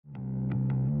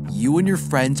You and your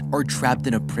friends are trapped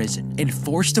in a prison and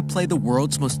forced to play the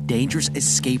world's most dangerous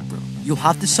escape room. You'll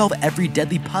have to solve every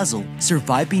deadly puzzle,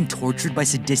 survive being tortured by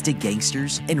sadistic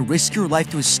gangsters, and risk your life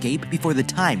to escape before the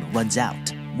time runs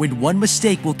out. When one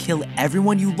mistake will kill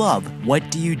everyone you love,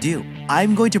 what do?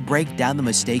 I'm going to break down the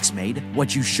mistakes made,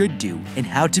 what you should do, and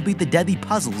how to beat the deadly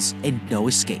puzzles and no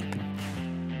escape.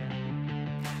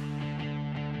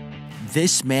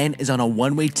 This man is on a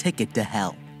one-way ticket to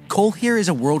hell. Cole here is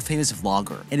a world-famous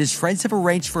vlogger, and his friends have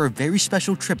arranged for a very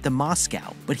special trip to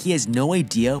Moscow, but he has no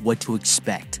idea what to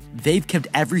expect. They've kept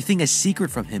everything a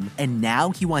secret from him, and now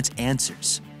he wants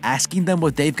answers. Asking them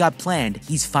what they've got planned,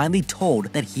 he's finally told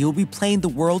that he will be playing the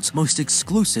world's most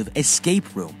exclusive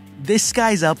escape room. This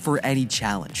guy's up for any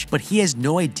challenge, but he has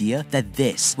no idea that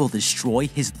this will destroy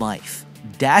his life.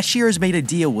 Dash here has made a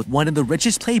deal with one of the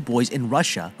richest playboys in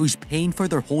Russia who's paying for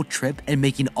their whole trip and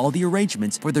making all the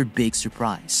arrangements for their big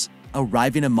surprise.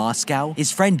 Arriving in Moscow,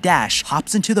 his friend Dash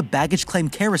hops into the baggage claim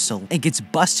carousel and gets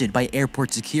busted by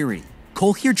airport security.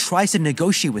 Cole here tries to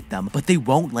negotiate with them, but they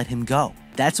won't let him go.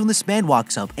 That's when this man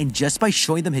walks up and just by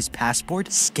showing them his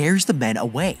passport, scares the men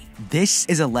away. This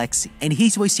is Alexei, and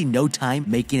he's wasting no time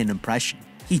making an impression.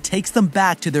 He takes them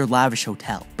back to their lavish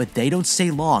hotel, but they don't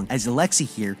stay long as Alexei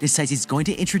here decides he's going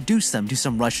to introduce them to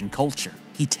some Russian culture.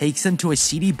 He takes them to a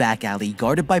seedy back alley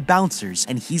guarded by bouncers,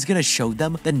 and he's gonna show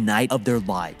them the night of their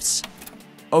lives.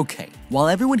 Okay, while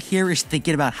everyone here is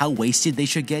thinking about how wasted they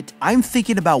should get, I'm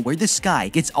thinking about where this guy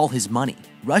gets all his money.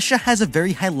 Russia has a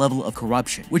very high level of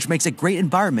corruption, which makes a great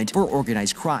environment for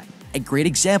organized crime. A great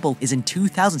example is in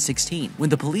 2016, when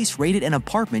the police raided an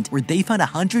apartment where they found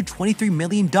 $123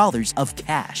 million of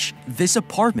cash. This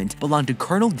apartment belonged to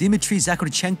Colonel Dmitry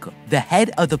Zakharchenko, the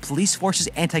head of the police force's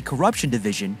anti-corruption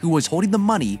division, who was holding the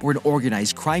money for an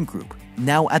organized crime group.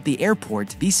 Now, at the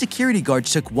airport, these security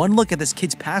guards took one look at this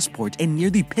kid's passport and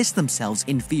nearly pissed themselves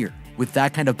in fear. With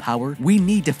that kind of power, we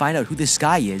need to find out who this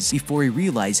guy is before we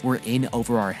realize we're in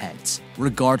over our heads.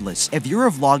 Regardless, if you're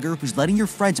a vlogger who's letting your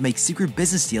friends make secret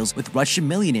business deals with Russian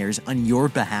millionaires on your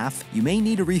behalf, you may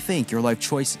need to rethink your life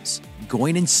choices.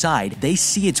 Going inside, they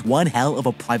see it's one hell of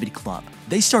a private club.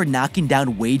 They start knocking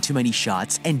down way too many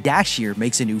shots, and Dash here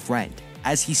makes a new friend.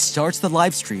 As he starts the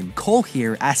live stream, Cole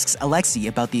here asks Alexei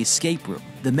about the escape room.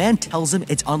 The man tells him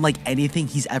it's unlike anything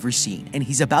he's ever seen, and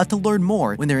he's about to learn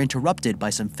more when they're interrupted by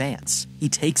some fans. He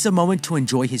takes a moment to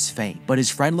enjoy his fame, but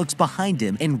his friend looks behind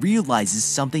him and realizes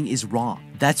something is wrong.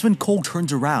 That's when Cole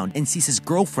turns around and sees his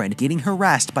girlfriend getting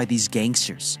harassed by these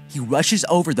gangsters. He rushes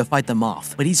over to fight them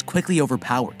off, but he's quickly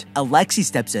overpowered. Alexei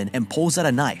steps in and pulls out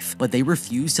a knife, but they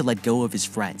refuse to let go of his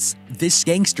friends. This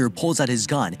gangster pulls out his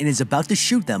gun and is about to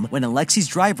shoot them when Alexei's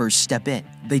drivers step in.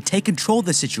 They take control of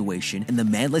the situation, and the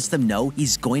man lets them know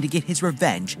he's going to get his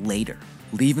revenge later.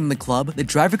 Leaving the club, the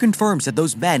driver confirms that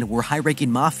those men were high-ranking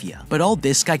mafia, but all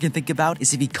this guy can think about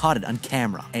is if he caught it on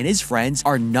camera, and his friends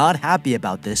are not happy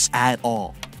about this at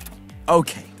all.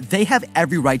 Okay, they have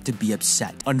every right to be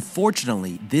upset.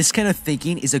 Unfortunately, this kind of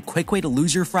thinking is a quick way to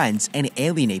lose your friends and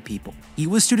alienate people. He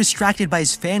was too distracted by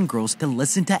his fangirls to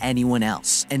listen to anyone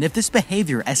else, and if this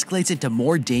behavior escalates into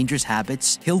more dangerous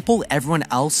habits, he'll pull everyone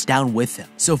else down with him.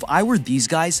 So if I were these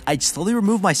guys, I'd slowly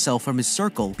remove myself from his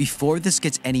circle before this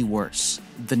gets any worse.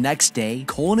 The next day,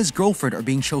 Cole and his girlfriend are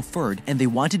being chauffeured and they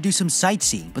want to do some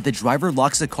sightseeing, but the driver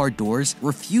locks the car doors,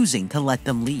 refusing to let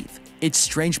them leave. It's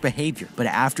strange behavior, but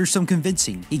after some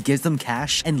convincing, he gives them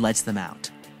cash and lets them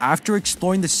out. After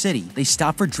exploring the city, they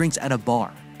stop for drinks at a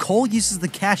bar. Cole uses the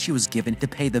cash he was given to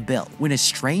pay the bill when a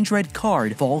strange red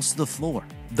card falls to the floor.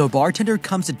 The bartender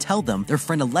comes to tell them their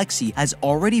friend Alexei has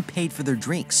already paid for their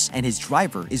drinks and his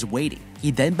driver is waiting.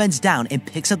 He then bends down and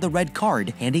picks up the red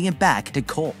card, handing it back to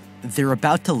Cole. They're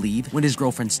about to leave when his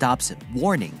girlfriend stops him,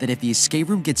 warning that if the escape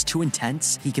room gets too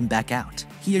intense, he can back out.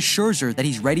 He assures her that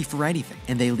he's ready for anything,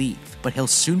 and they leave, but he'll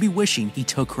soon be wishing he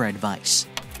took her advice.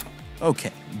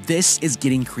 Okay, this is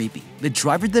getting creepy. The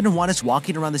driver didn't want us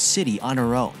walking around the city on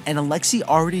our own, and Alexei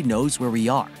already knows where we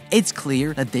are. It's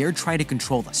clear that they're trying to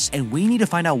control us, and we need to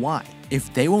find out why.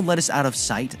 If they won't let us out of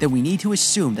sight, then we need to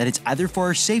assume that it's either for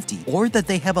our safety or that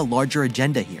they have a larger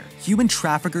agenda here. Human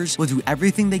traffickers will do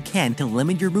everything they can to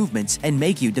limit your movements and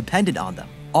make you dependent on them.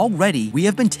 Already, we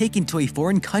have been taken to a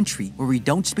foreign country where we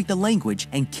don't speak the language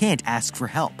and can't ask for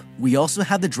help. We also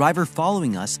have the driver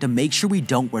following us to make sure we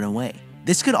don't run away.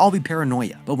 This could all be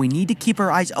paranoia, but we need to keep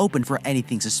our eyes open for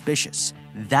anything suspicious.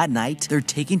 That night, they're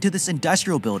taken to this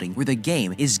industrial building where the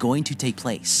game is going to take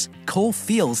place. Cole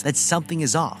feels that something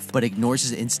is off, but ignores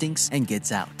his instincts and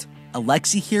gets out.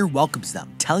 Alexei here welcomes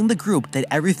them, telling the group that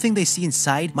everything they see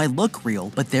inside might look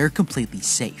real, but they're completely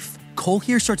safe. Cole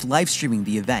here starts live streaming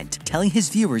the event, telling his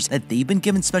viewers that they've been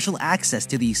given special access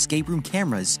to the escape room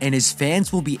cameras and his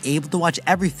fans will be able to watch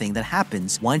everything that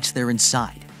happens once they're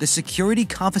inside. The security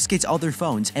confiscates all their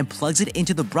phones and plugs it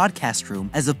into the broadcast room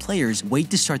as the players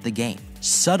wait to start the game.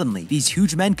 Suddenly, these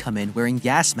huge men come in wearing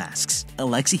gas masks.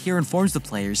 Alexei here informs the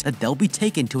players that they'll be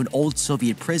taken to an old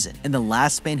Soviet prison, and the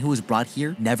last man who was brought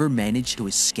here never managed to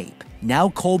escape. Now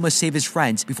Cole must save his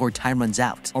friends before time runs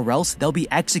out, or else they'll be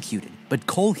executed, but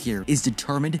Cole here is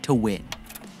determined to win.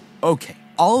 Okay.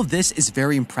 All of this is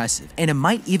very impressive, and it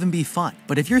might even be fun,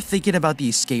 but if you're thinking about the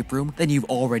escape room, then you've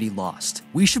already lost.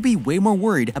 We should be way more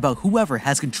worried about whoever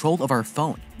has control of our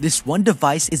phone. This one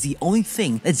device is the only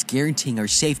thing that's guaranteeing our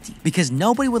safety, because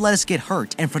nobody would let us get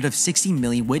hurt in front of 60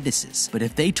 million witnesses. But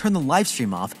if they turn the live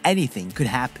stream off, anything could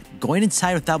happen. Going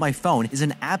inside without my phone is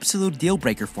an absolute deal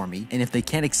breaker for me, and if they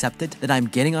can't accept it, then I'm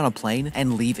getting on a plane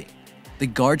and leaving. The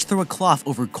guards throw a cloth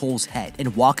over Cole's head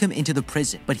and walk him into the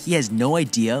prison, but he has no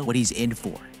idea what he's in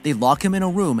for. They lock him in a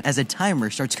room as a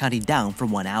timer starts counting down from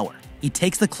 1 hour. He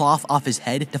takes the cloth off his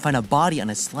head to find a body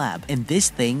on a slab, and this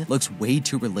thing looks way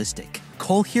too realistic.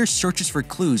 Cole here searches for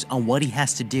clues on what he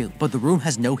has to do, but the room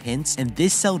has no hints and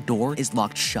this cell door is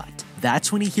locked shut.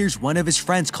 That's when he hears one of his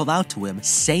friends call out to him,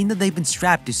 saying that they've been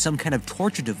strapped to some kind of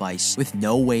torture device with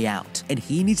no way out, and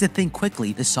he needs to think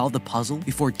quickly to solve the puzzle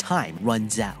before time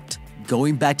runs out.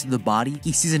 Going back to the body,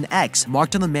 he sees an X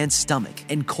marked on the man's stomach,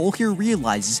 and Cole here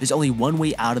realizes there's only one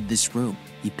way out of this room.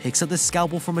 He picks up the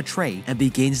scalpel from a tray and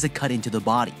begins to cut into the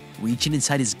body. Reaching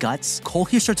inside his guts, Cole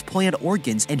here starts pulling out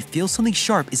organs and feels something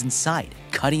sharp is inside.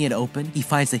 Cutting it open, he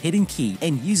finds the hidden key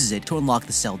and uses it to unlock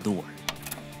the cell door.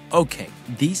 Okay,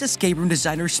 these escape room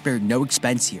designers spared no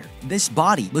expense here. This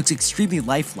body looks extremely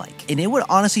lifelike, and it would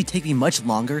honestly take me much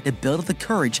longer to build up the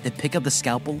courage to pick up the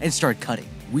scalpel and start cutting.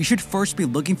 We should first be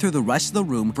looking through the rest of the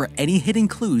room for any hidden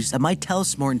clues that might tell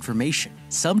us more information.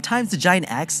 Sometimes the giant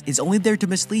X is only there to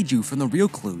mislead you from the real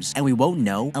clues, and we won't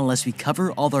know unless we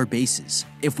cover all our bases.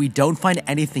 If we don't find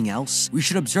anything else, we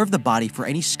should observe the body for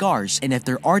any scars, and if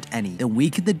there aren't any, then we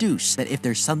can deduce that if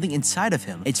there's something inside of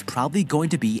him, it's probably going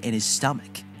to be in his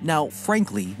stomach. Now,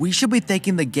 frankly, we should be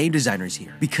thanking the game designers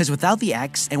here, because without the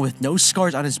X and with no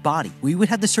scars on his body, we would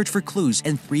have to search for clues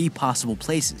in 3 possible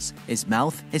places: his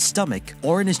mouth, his stomach,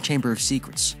 or in his chamber of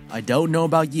secrets. I don't know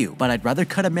about you, but I'd rather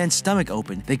cut a man's stomach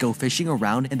open than go fishing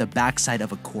around in the backside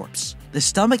of a corpse. The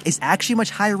stomach is actually much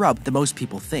higher up than most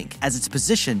people think, as it's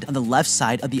positioned on the left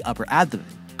side of the upper abdomen.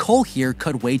 Cole here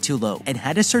cut way too low and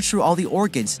had to search through all the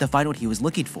organs to find what he was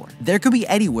looking for. There could be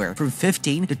anywhere from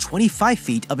 15 to 25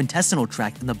 feet of intestinal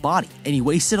tract in the body, and he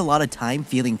wasted a lot of time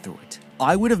feeling through it.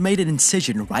 I would have made an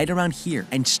incision right around here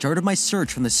and started my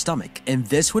search from the stomach, and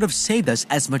this would have saved us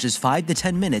as much as 5 to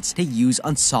 10 minutes to use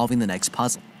on solving the next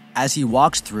puzzle. As he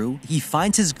walks through, he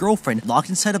finds his girlfriend locked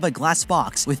inside of a glass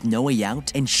box with no way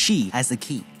out, and she has the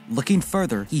key. Looking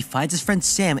further, he finds his friend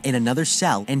Sam in another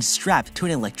cell and strapped to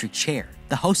an electric chair.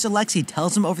 The host Alexei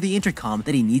tells him over the intercom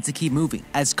that he needs to keep moving,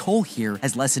 as Cole here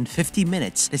has less than 50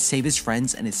 minutes to save his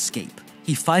friends and escape.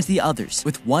 He finds the others,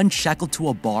 with one shackled to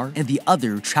a bar and the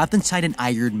other trapped inside an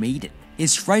Iron Maiden.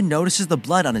 His friend notices the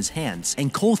blood on his hands,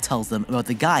 and Cole tells them about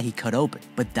the guy he cut open,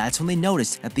 but that's when they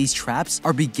notice that these traps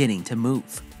are beginning to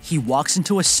move. He walks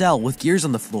into a cell with gears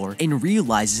on the floor and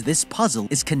realizes this puzzle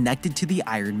is connected to the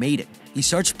Iron Maiden. He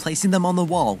starts placing them on the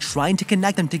wall, trying to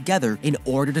connect them together in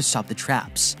order to stop the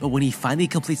traps. But when he finally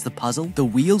completes the puzzle, the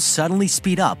wheels suddenly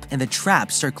speed up and the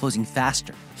traps start closing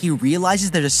faster. He realizes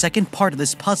there's a second part of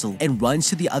this puzzle and runs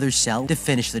to the other cell to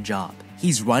finish the job.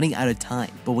 He's running out of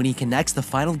time, but when he connects the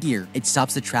final gear, it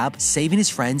stops the trap, saving his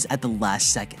friends at the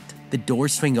last second. The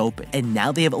doors swing open, and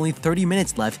now they have only 30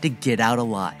 minutes left to get out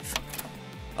alive.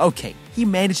 Okay, he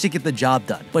managed to get the job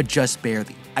done, but just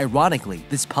barely. Ironically,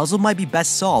 this puzzle might be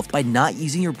best solved by not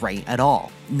using your brain at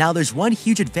all. Now there's one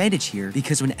huge advantage here,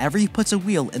 because whenever he puts a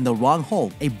wheel in the wrong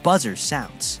hole, a buzzer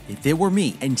sounds. If it were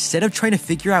me, instead of trying to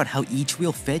figure out how each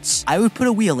wheel fits, I would put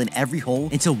a wheel in every hole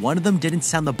until one of them didn't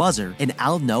sound the buzzer, and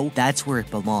I'll know that's where it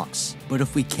belongs. But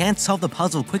if we can't solve the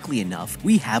puzzle quickly enough,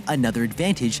 we have another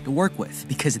advantage to work with,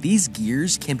 because these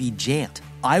gears can be jammed.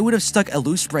 I would have stuck a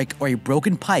loose brick or a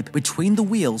broken pipe between the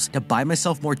wheels to buy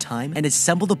myself more time and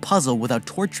assemble the puzzle without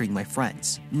torturing my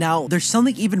friends. Now, there's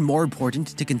something even more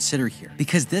important to consider here,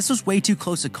 because this was way too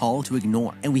close a call to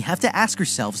ignore, and we have to ask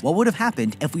ourselves what would have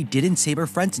happened if we didn't save our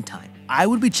friends in time. I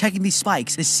would be checking these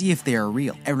spikes to see if they are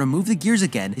real, and remove the gears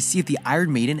again to see if the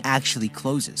Iron Maiden actually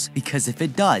closes, because if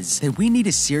it does, then we need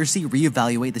to seriously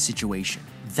reevaluate the situation.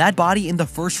 That body in the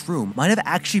first room might have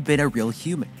actually been a real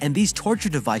human, and these torture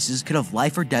devices could have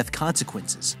life or death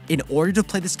consequences. In order to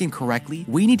play this game correctly,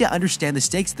 we need to understand the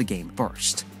stakes of the game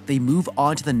first. They move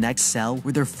on to the next cell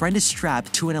where their friend is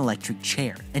strapped to an electric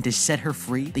chair, and to set her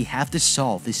free, they have to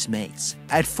solve this maze.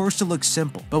 At first it looks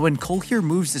simple, but when Cole here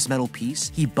moves this metal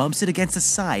piece, he bumps it against the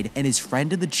side and his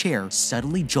friend in the chair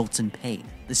suddenly jolts in pain.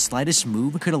 The slightest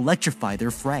move could electrify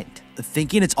their friend.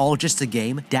 Thinking it's all just a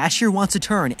game, Dashier wants to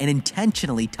turn and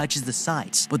intentionally touches the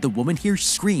sides, but the woman here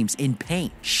screams in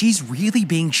pain. She's really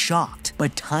being shocked,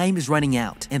 but time is running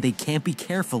out and they can't be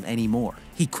careful anymore.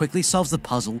 He quickly solves the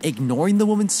puzzle, ignoring the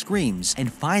woman's screams,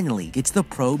 and finally gets the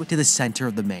probe to the center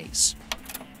of the maze.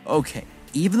 Okay.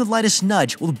 Even the lightest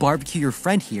nudge will barbecue your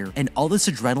friend here, and all this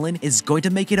adrenaline is going to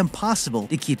make it impossible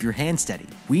to keep your hand steady.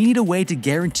 We need a way to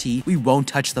guarantee we won't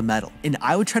touch the metal, and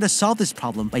I would try to solve this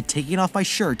problem by taking off my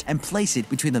shirt and place it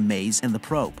between the maze and the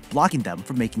probe, blocking them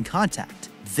from making contact.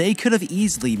 They could have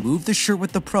easily moved the shirt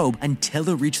with the probe until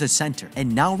it reached the center,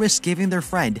 and now risk giving their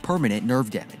friend permanent nerve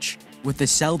damage. With the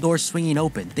cell door swinging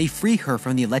open, they free her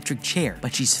from the electric chair,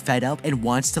 but she's fed up and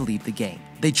wants to leave the game.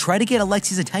 They try to get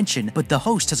Alexi's attention, but the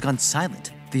host has gone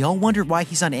silent. They all wonder why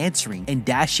he's not answering, and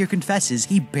Dashier confesses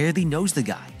he barely knows the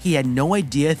guy. He had no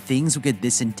idea things would get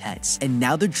this intense, and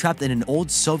now they're trapped in an old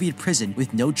Soviet prison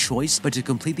with no choice but to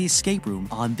complete the escape room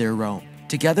on their own.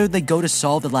 Together, they go to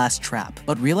solve the last trap,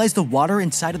 but realize the water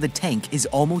inside of the tank is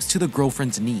almost to the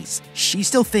girlfriend's knees. She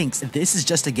still thinks this is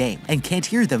just a game and can't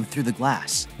hear them through the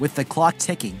glass. With the clock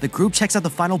ticking, the group checks out the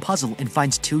final puzzle and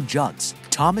finds 2 jugs.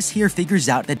 Thomas here figures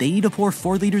out that they need to pour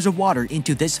 4 liters of water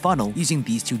into this funnel using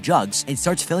these 2 jugs and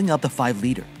starts filling up the 5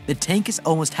 liter. The tank is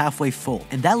almost halfway full,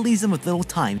 and that leaves them with little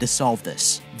time to solve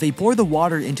this. They pour the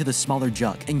water into the smaller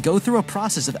jug and go through a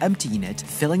process of emptying it,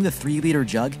 filling the 3-liter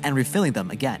jug, and refilling them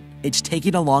again. It's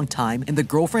taking a long time, and the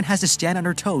girlfriend has to stand on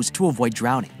her toes to avoid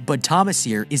drowning. But Thomas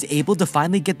here is able to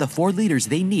finally get the 4 liters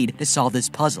they need to solve this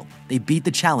puzzle. They beat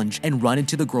the challenge and run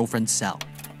into the girlfriend's cell.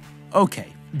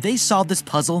 Okay. They solved this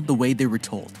puzzle the way they were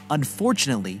told.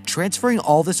 Unfortunately, transferring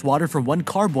all this water from one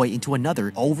carboy into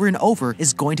another over and over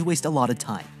is going to waste a lot of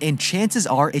time, and chances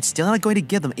are it's still not going to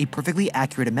give them a perfectly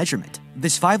accurate measurement.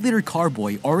 This 5-liter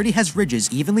carboy already has ridges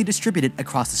evenly distributed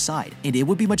across the side, and it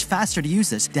would be much faster to use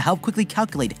this to help quickly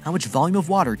calculate how much volume of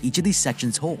water each of these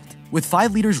sections hold. With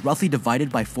 5 liters roughly divided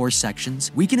by 4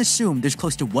 sections, we can assume there's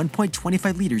close to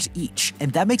 1.25 liters each,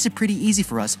 and that makes it pretty easy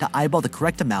for us to eyeball the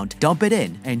correct amount, dump it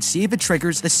in, and see if it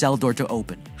triggers the cell door to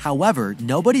open. However,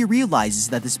 nobody realizes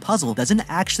that this puzzle doesn't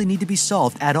actually need to be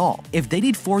solved at all. If they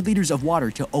need 4 liters of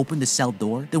water to open the cell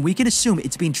door, then we can assume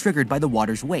it's being triggered by the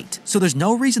water's weight. So there's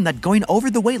no reason that going over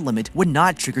the weight limit would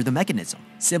not trigger the mechanism.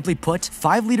 Simply put,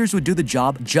 5 liters would do the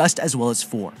job just as well as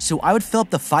 4. So I would fill up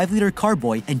the 5-liter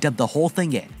carboy and dump the whole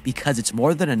thing in, because it's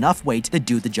more than enough weight to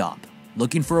do the job.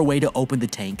 Looking for a way to open the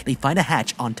tank, they find a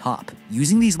hatch on top.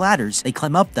 Using these ladders, they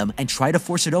climb up them and try to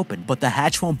force it open, but the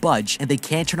hatch won't budge and they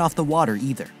can't turn off the water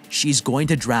either. She's going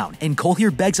to drown, and Cole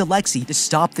here begs Alexei to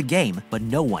stop the game, but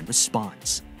no one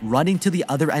responds. Running to the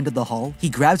other end of the hall, he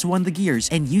grabs one of the gears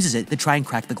and uses it to try and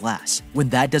crack the glass. When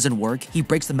that doesn't work, he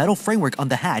breaks the metal framework on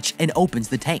the hatch and opens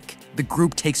the tank. The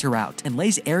group takes her out and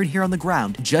lays Erin here on the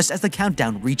ground just as the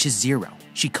countdown reaches 0.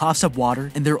 She coughs up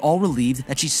water, and they're all relieved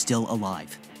that she's still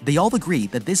alive. They all agree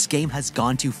that this game has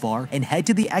gone too far and head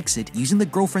to the exit using the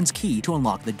girlfriend's key to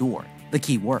unlock the door. The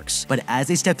key works, but as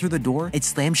they step through the door, it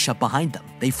slams shut behind them.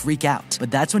 They freak out, but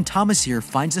that's when Thomas here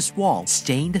finds this wall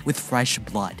stained with fresh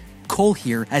blood. Cole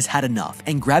here has had enough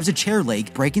and grabs a chair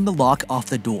leg, breaking the lock off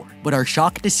the door, but are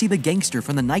shocked to see the gangster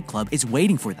from the nightclub is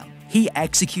waiting for them. He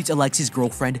executes Alexei's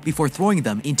girlfriend before throwing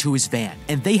them into his van,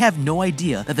 and they have no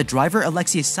idea that the driver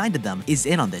Alexei assigned to them is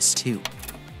in on this too.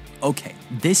 Okay,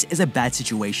 this is a bad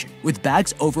situation. With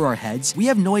bags over our heads, we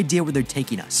have no idea where they're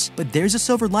taking us, but there's a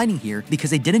silver lining here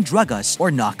because they didn't drug us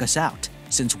or knock us out.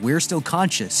 Since we're still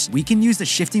conscious, we can use the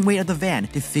shifting weight of the van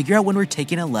to figure out when we're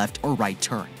taking a left or right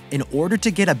turn. In order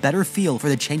to get a better feel for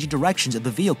the changing directions of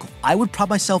the vehicle, I would prop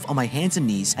myself on my hands and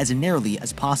knees as narrowly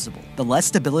as possible. The less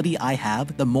stability I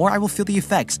have, the more I will feel the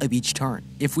effects of each turn.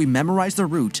 If we memorize the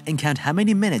route and count how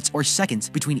many minutes or seconds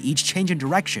between each change in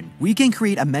direction, we can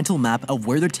create a mental map of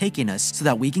where they're taking us so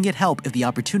that we can get help if the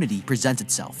opportunity presents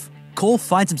itself. Cole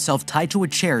finds himself tied to a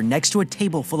chair next to a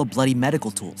table full of bloody medical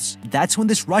tools. That's when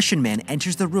this Russian man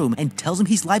enters the room and tells him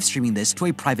he's live streaming this to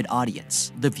a private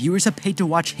audience. The viewers have paid to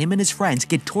watch him and his friends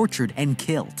get tortured and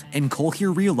killed, and Cole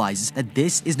here realizes that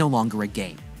this is no longer a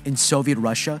game. In Soviet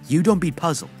Russia, you don't beat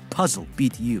puzzle, puzzle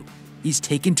beat you. He's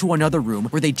taken to another room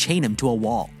where they chain him to a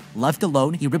wall. Left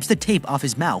alone, he rips the tape off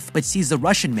his mouth but sees the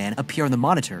Russian man appear on the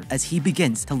monitor as he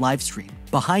begins to live stream.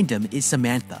 Behind him is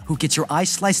Samantha, who gets her eyes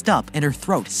sliced up and her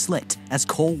throat slit as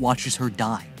Cole watches her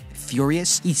die.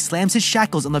 Furious, he slams his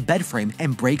shackles on the bed frame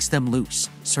and breaks them loose.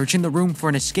 Searching the room for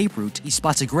an escape route, he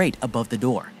spots a grate above the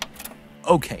door.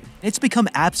 Okay, it's become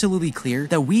absolutely clear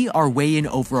that we are way in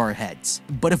over our heads.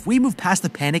 But if we move past the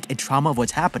panic and trauma of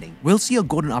what's happening, we'll see a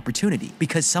golden opportunity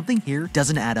because something here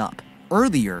doesn't add up.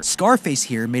 Earlier, Scarface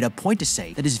here made a point to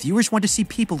say that his viewers want to see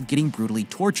people getting brutally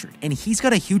tortured, and he's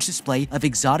got a huge display of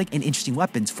exotic and interesting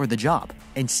weapons for the job.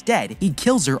 Instead, he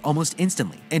kills her almost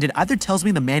instantly, and it either tells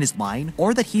me the man is lying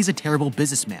or that he's a terrible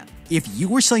businessman. If you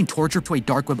were selling torture to a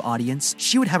dark web audience,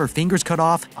 she would have her fingers cut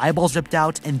off, eyeballs ripped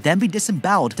out, and then be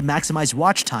disemboweled to maximize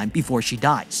watch time before she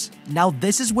dies. Now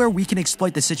this is where we can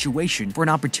exploit the situation for an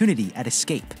opportunity at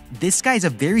escape. This guy is a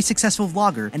very successful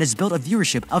vlogger and has built a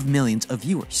viewership of millions of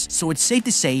viewers, so it's safe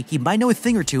to say he might know a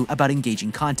thing or two about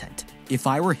engaging content. If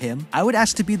I were him, I would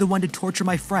ask to be the one to torture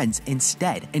my friends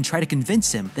instead and try to convince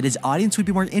him that his audience would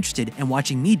be more interested in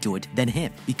watching me do it than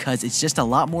him, because it's just a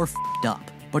lot more f***ed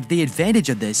up. But the advantage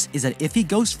of this is that if he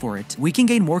goes for it, we can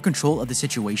gain more control of the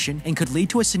situation and could lead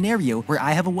to a scenario where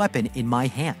I have a weapon in my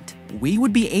hand. We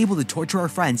would be able to torture our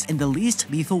friends in the least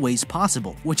lethal ways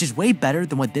possible, which is way better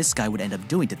than what this guy would end up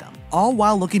doing to them, all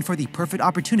while looking for the perfect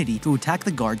opportunity to attack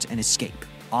the guards and escape.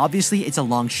 Obviously, it's a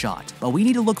long shot, but we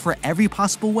need to look for every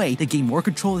possible way to gain more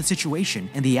control of the situation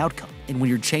and the outcome. And when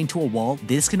you're chained to a wall,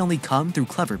 this can only come through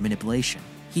clever manipulation.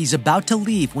 He's about to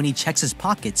leave when he checks his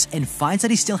pockets and finds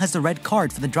that he still has the red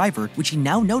card for the driver, which he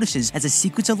now notices has a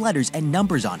sequence of letters and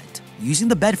numbers on it. Using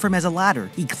the bed frame as a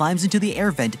ladder, he climbs into the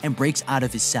air vent and breaks out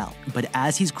of his cell. But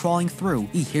as he's crawling through,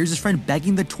 he hears his friend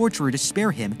begging the torturer to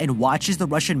spare him and watches the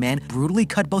Russian man brutally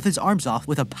cut both his arms off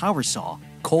with a power saw.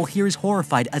 Cole here is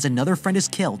horrified as another friend is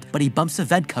killed, but he bumps the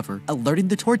vent cover, alerting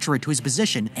the torturer to his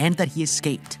position and that he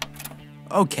escaped.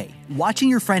 Okay, watching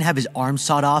your friend have his arms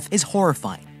sawed off is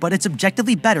horrifying, but it's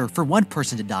objectively better for one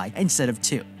person to die instead of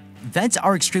two. Vents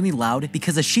are extremely loud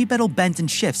because the sheet metal bends and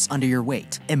shifts under your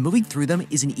weight, and moving through them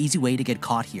is an easy way to get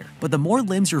caught here. But the more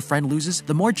limbs your friend loses,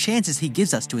 the more chances he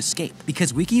gives us to escape,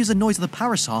 because we can use the noise of the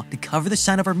power saw to cover the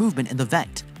sound of our movement in the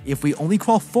vent. If we only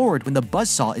crawl forward when the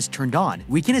buzzsaw is turned on,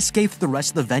 we can escape through the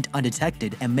rest of the vent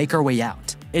undetected and make our way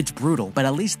out. It's brutal, but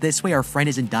at least this way our friend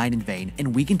isn't dying in vain,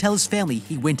 and we can tell his family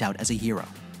he went out as a hero.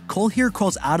 Cole here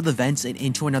crawls out of the vents and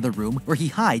into another room where he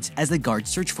hides as the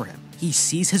guards search for him. He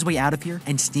sees his way out of here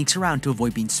and sneaks around to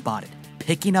avoid being spotted.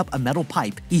 Picking up a metal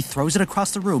pipe, he throws it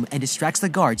across the room and distracts the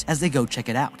guards as they go check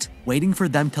it out. Waiting for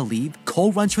them to leave,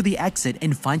 Cole runs for the exit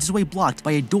and finds his way blocked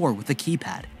by a door with a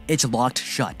keypad. It's locked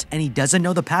shut, and he doesn't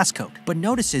know the passcode, but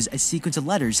notices a sequence of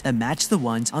letters that match the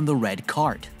ones on the red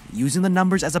card. Using the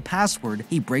numbers as a password,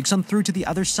 he breaks on through to the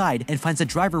other side and finds the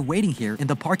driver waiting here in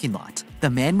the parking lot. The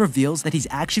man reveals that he's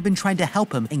actually been trying to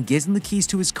help him and gives him the keys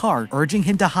to his car, urging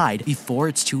him to hide before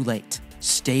it's too late.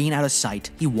 Staying out of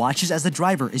sight, he watches as the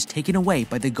driver is taken away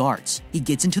by the guards. He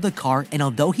gets into the car, and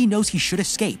although he knows he should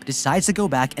escape, decides to go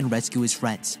back and rescue his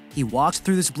friends. He walks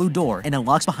through this blue door and it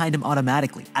locks behind him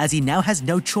automatically, as he now has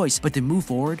no choice but to move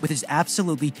forward with his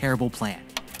absolutely terrible plan.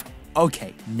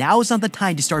 Okay, now is not the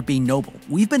time to start being noble.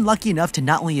 We've been lucky enough to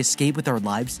not only escape with our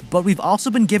lives, but we've also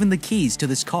been given the keys to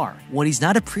this car. What he's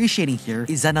not appreciating here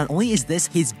is that not only is this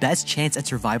his best chance at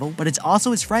survival, but it's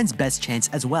also his friend's best chance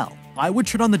as well. I would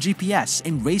turn on the GPS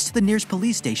and race to the nearest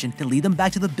police station to lead them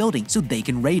back to the building so they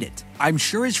can raid it. I'm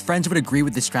sure his friends would agree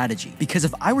with this strategy, because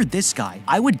if I were this guy,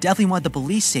 I would definitely want the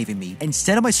police saving me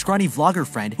instead of my scrawny vlogger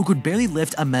friend who could barely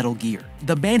lift a metal gear.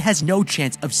 The man has no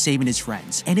chance of saving his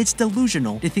friends, and it's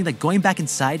delusional to think that going back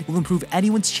inside will improve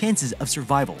anyone's chances of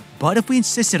survival. But if we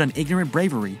insisted on ignorant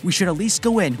bravery, we should at least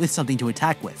go in with something to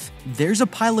attack with. There's a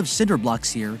pile of cinder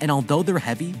blocks here, and although they're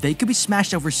heavy, they could be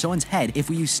smashed over someone's head if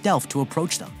we use stealth to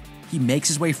approach them. He makes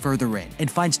his way further in and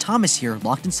finds Thomas here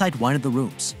locked inside one of the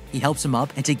rooms. He helps him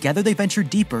up, and together they venture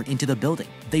deeper into the building.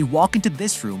 They walk into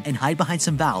this room and hide behind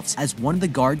some valves as one of the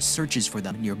guards searches for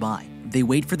them nearby. They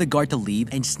wait for the guard to leave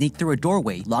and sneak through a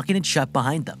doorway, locking it shut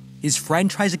behind them. His friend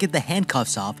tries to get the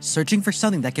handcuffs off, searching for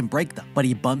something that can break them, but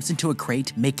he bumps into a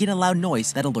crate, making a loud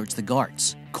noise that alerts the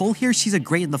guards. Cole here sees a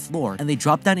grate in the floor, and they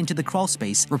drop down into the crawl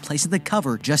space, replacing the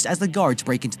cover just as the guards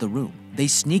break into the room. They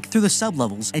sneak through the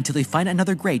sublevels until they find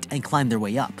another grate and climb their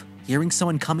way up. Hearing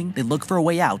someone coming, they look for a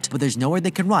way out, but there's nowhere they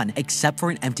can run except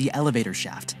for an empty elevator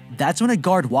shaft. That's when a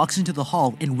guard walks into the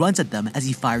hall and runs at them as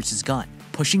he fires his gun.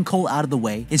 Pushing Cole out of the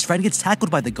way, his friend gets tackled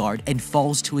by the guard and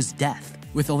falls to his death.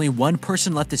 With only one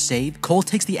person left to save, Cole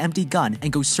takes the empty gun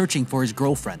and goes searching for his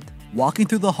girlfriend. Walking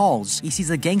through the halls, he sees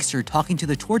a gangster talking to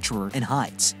the torturer and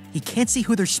hides. He can't see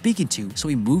who they're speaking to, so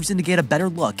he moves in to get a better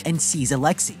look and sees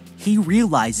Alexei. He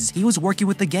realizes he was working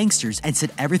with the gangsters and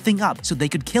set everything up so they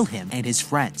could kill him and his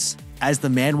friends. As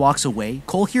the man walks away,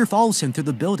 Cole here follows him through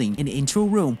the building and into a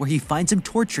room where he finds him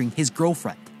torturing his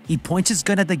girlfriend. He points his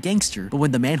gun at the gangster, but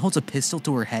when the man holds a pistol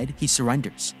to her head, he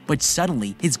surrenders. But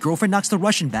suddenly, his girlfriend knocks the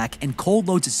Russian back and Cole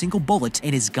loads a single bullet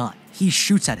in his gun. He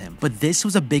shoots at him, but this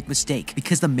was a big mistake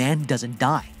because the man doesn't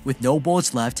die. With no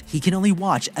bullets left, he can only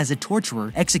watch as a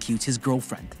torturer executes his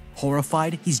girlfriend.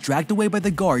 Horrified, he's dragged away by the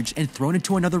guards and thrown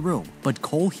into another room, but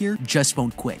Cole here just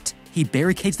won't quit. He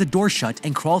barricades the door shut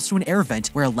and crawls through an air vent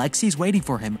where Alexei is waiting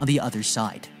for him on the other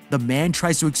side. The man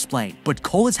tries to explain, but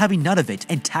Cole is having none of it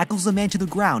and tackles the man to the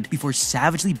ground before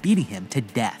savagely beating him to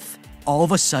death. All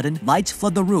of a sudden, lights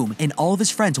flood the room and all of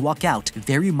his friends walk out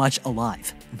very much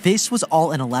alive. This was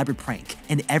all an elaborate prank,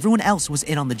 and everyone else was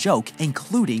in on the joke,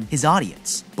 including his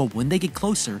audience. But when they get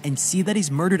closer and see that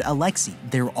he's murdered Alexei,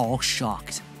 they're all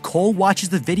shocked. Cole watches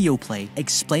the video play,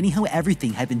 explaining how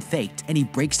everything had been faked, and he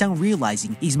breaks down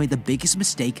realizing he's made the biggest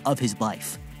mistake of his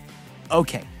life.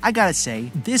 Okay, I gotta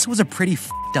say, this was a pretty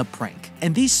f***ed up prank,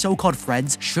 and these so-called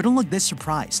friends shouldn't look this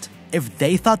surprised. If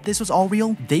they thought this was all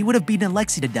real, they would have beaten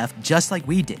Alexei to death just like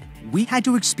we did. We had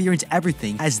to experience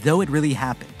everything as though it really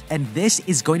happened, and this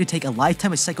is going to take a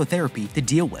lifetime of psychotherapy to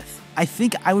deal with. I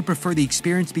think I would prefer the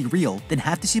experience be real than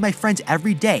have to see my friends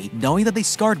every day knowing that they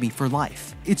scarred me for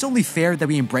life. It's only fair that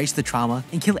we embrace the trauma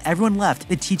and kill everyone left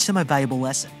to teach them a valuable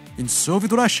lesson. In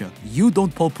Soviet Russia, you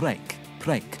don't pull prank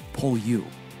pull you.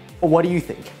 What do you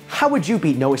think? How would you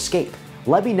beat No Escape?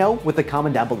 Let me know with a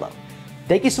comment down below.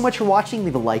 Thank you so much for watching,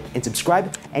 leave a like and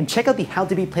subscribe, and check out the How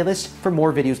to Beat playlist for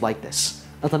more videos like this.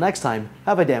 Until next time,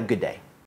 have a damn good day.